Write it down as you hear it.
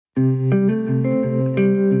Welcome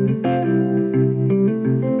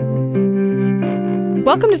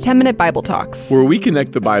to 10-Minute Bible Talks, where we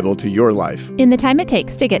connect the Bible to your life in the time it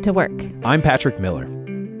takes to get to work. I'm Patrick Miller.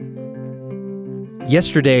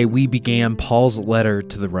 Yesterday, we began Paul's letter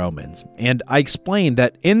to the Romans, and I explained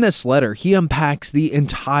that in this letter, he unpacks the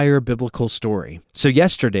entire biblical story. So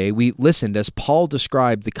yesterday, we listened as Paul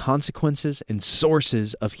described the consequences and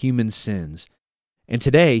sources of human sins. And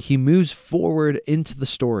today, he moves forward into the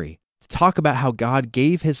story to talk about how God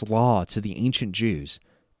gave his law to the ancient Jews.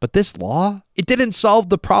 But this law, it didn't solve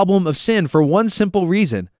the problem of sin for one simple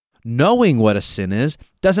reason. Knowing what a sin is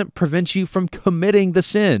doesn't prevent you from committing the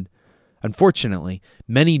sin. Unfortunately,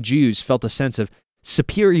 many Jews felt a sense of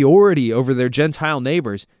superiority over their Gentile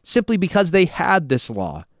neighbors simply because they had this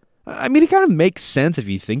law. I mean, it kind of makes sense if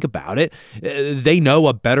you think about it. They know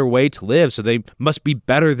a better way to live, so they must be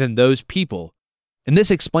better than those people. And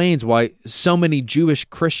this explains why so many Jewish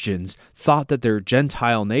Christians thought that their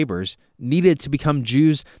Gentile neighbors needed to become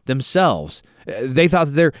Jews themselves. They thought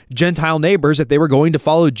that their Gentile neighbors, if they were going to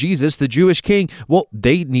follow Jesus, the Jewish king, well,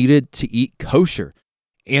 they needed to eat kosher.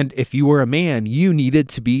 And if you were a man, you needed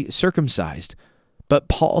to be circumcised. But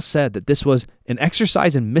Paul said that this was an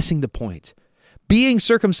exercise in missing the point. Being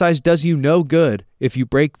circumcised does you no good if you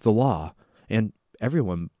break the law. And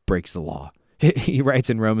everyone breaks the law. He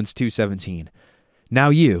writes in Romans 2:17. Now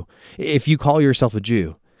you, if you call yourself a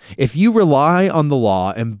Jew, if you rely on the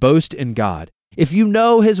law and boast in God, if you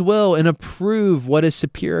know his will and approve what is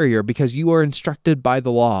superior because you are instructed by the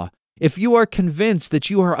law, if you are convinced that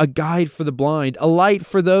you are a guide for the blind, a light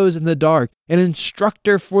for those in the dark, an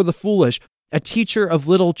instructor for the foolish, a teacher of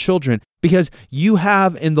little children, because you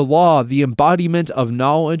have in the law the embodiment of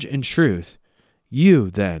knowledge and truth, you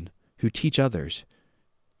then who teach others,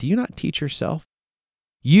 do you not teach yourself?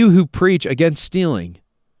 You who preach against stealing,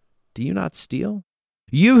 do you not steal?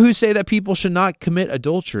 You who say that people should not commit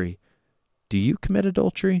adultery, do you commit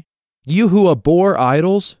adultery? You who abhor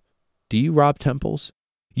idols, do you rob temples?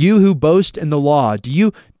 You who boast in the law, do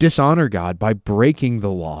you dishonor God by breaking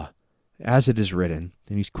the law? As it is written,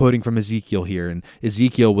 and he's quoting from Ezekiel here, and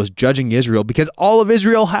Ezekiel was judging Israel because all of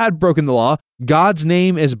Israel had broken the law. God's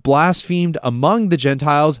name is blasphemed among the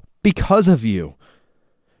Gentiles because of you.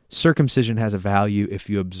 Circumcision has a value if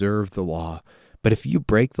you observe the law, but if you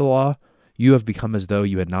break the law, you have become as though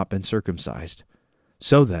you had not been circumcised.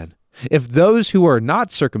 So then, if those who are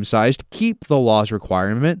not circumcised keep the law's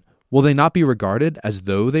requirement, will they not be regarded as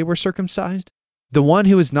though they were circumcised? The one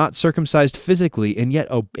who is not circumcised physically and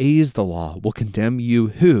yet obeys the law will condemn you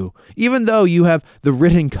who, even though you have the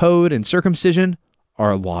written code and circumcision,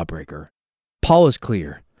 are a lawbreaker. Paul is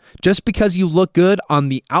clear. Just because you look good on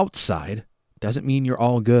the outside doesn't mean you're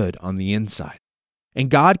all good on the inside.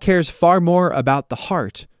 And God cares far more about the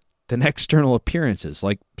heart than external appearances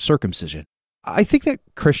like circumcision. I think that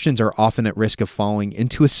Christians are often at risk of falling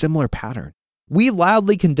into a similar pattern. We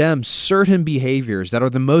loudly condemn certain behaviors that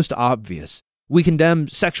are the most obvious. We condemn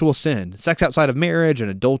sexual sin, sex outside of marriage,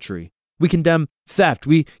 and adultery. We condemn theft.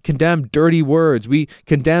 We condemn dirty words. We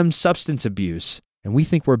condemn substance abuse. And we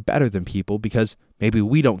think we're better than people because maybe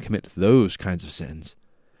we don't commit those kinds of sins.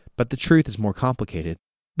 But the truth is more complicated.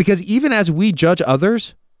 Because even as we judge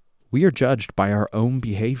others, we are judged by our own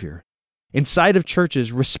behavior. Inside of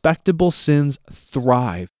churches, respectable sins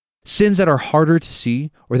thrive. Sins that are harder to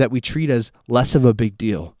see or that we treat as less of a big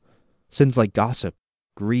deal. Sins like gossip,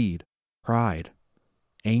 greed, pride,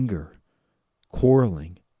 anger,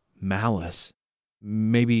 quarreling, malice.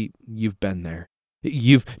 Maybe you've been there.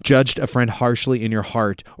 You've judged a friend harshly in your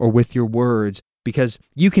heart or with your words because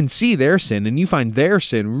you can see their sin and you find their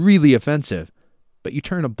sin really offensive, but you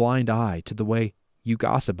turn a blind eye to the way you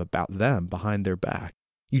gossip about them behind their back.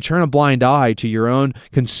 You turn a blind eye to your own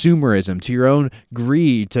consumerism, to your own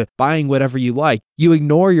greed, to buying whatever you like. You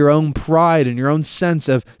ignore your own pride and your own sense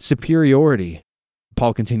of superiority.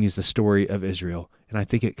 Paul continues the story of Israel, and I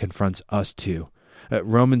think it confronts us too.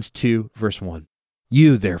 Romans 2, verse 1.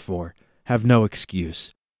 You, therefore, have no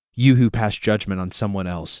excuse, you who pass judgment on someone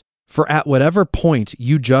else. For at whatever point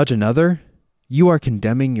you judge another, you are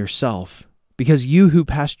condemning yourself, because you who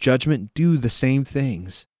pass judgment do the same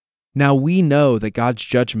things. Now we know that God's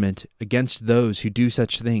judgment against those who do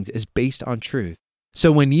such things is based on truth.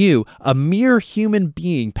 So when you, a mere human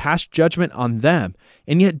being, pass judgment on them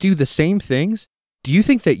and yet do the same things, do you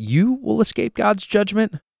think that you will escape God's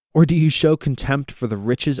judgment? Or do you show contempt for the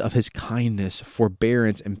riches of his kindness,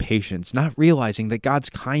 forbearance, and patience, not realizing that God's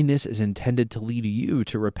kindness is intended to lead you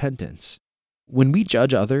to repentance? When we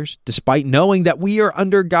judge others, despite knowing that we are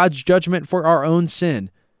under God's judgment for our own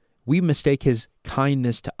sin, we mistake his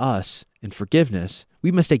kindness to us and forgiveness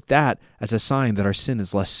we mistake that as a sign that our sin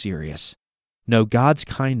is less serious. No, God's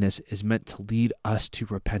kindness is meant to lead us to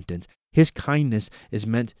repentance. His kindness is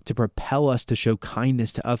meant to propel us to show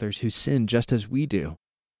kindness to others who sin just as we do.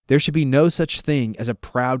 There should be no such thing as a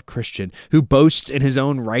proud Christian who boasts in his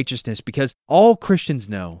own righteousness, because all Christians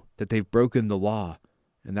know that they've broken the law,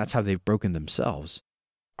 and that's how they've broken themselves.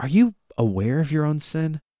 Are you aware of your own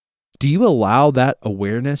sin? Do you allow that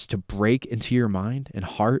awareness to break into your mind and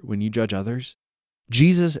heart when you judge others?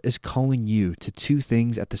 Jesus is calling you to two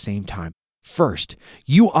things at the same time. First,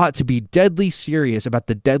 you ought to be deadly serious about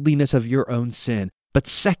the deadliness of your own sin. But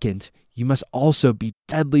second, you must also be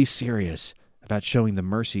deadly serious about showing the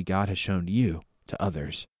mercy God has shown you to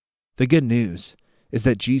others. The good news is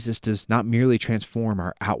that Jesus does not merely transform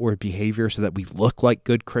our outward behavior so that we look like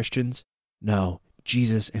good Christians. No,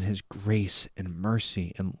 Jesus in his grace and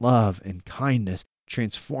mercy and love and kindness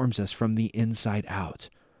transforms us from the inside out.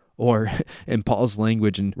 Or, in Paul's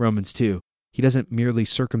language in Romans 2, he doesn't merely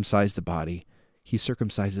circumcise the body, he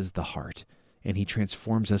circumcises the heart, and he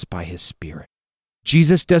transforms us by his Spirit.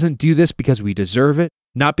 Jesus doesn't do this because we deserve it,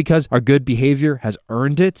 not because our good behavior has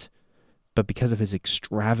earned it, but because of his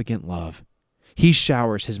extravagant love. He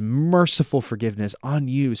showers his merciful forgiveness on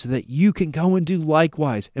you so that you can go and do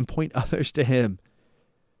likewise and point others to him.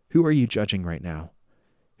 Who are you judging right now?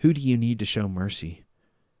 Who do you need to show mercy?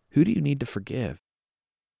 Who do you need to forgive?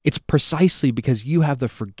 It's precisely because you have the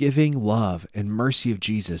forgiving love and mercy of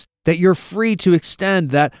Jesus that you're free to extend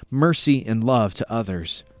that mercy and love to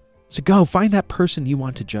others. So go find that person you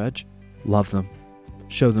want to judge. Love them.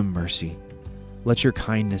 Show them mercy. Let your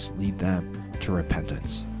kindness lead them to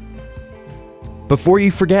repentance. Before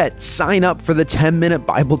you forget, sign up for the 10-Minute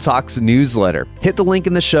Bible Talks newsletter. Hit the link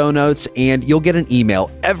in the show notes and you'll get an email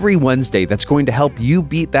every Wednesday that's going to help you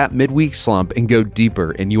beat that midweek slump and go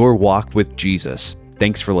deeper in your walk with Jesus.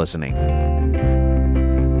 Thanks for listening.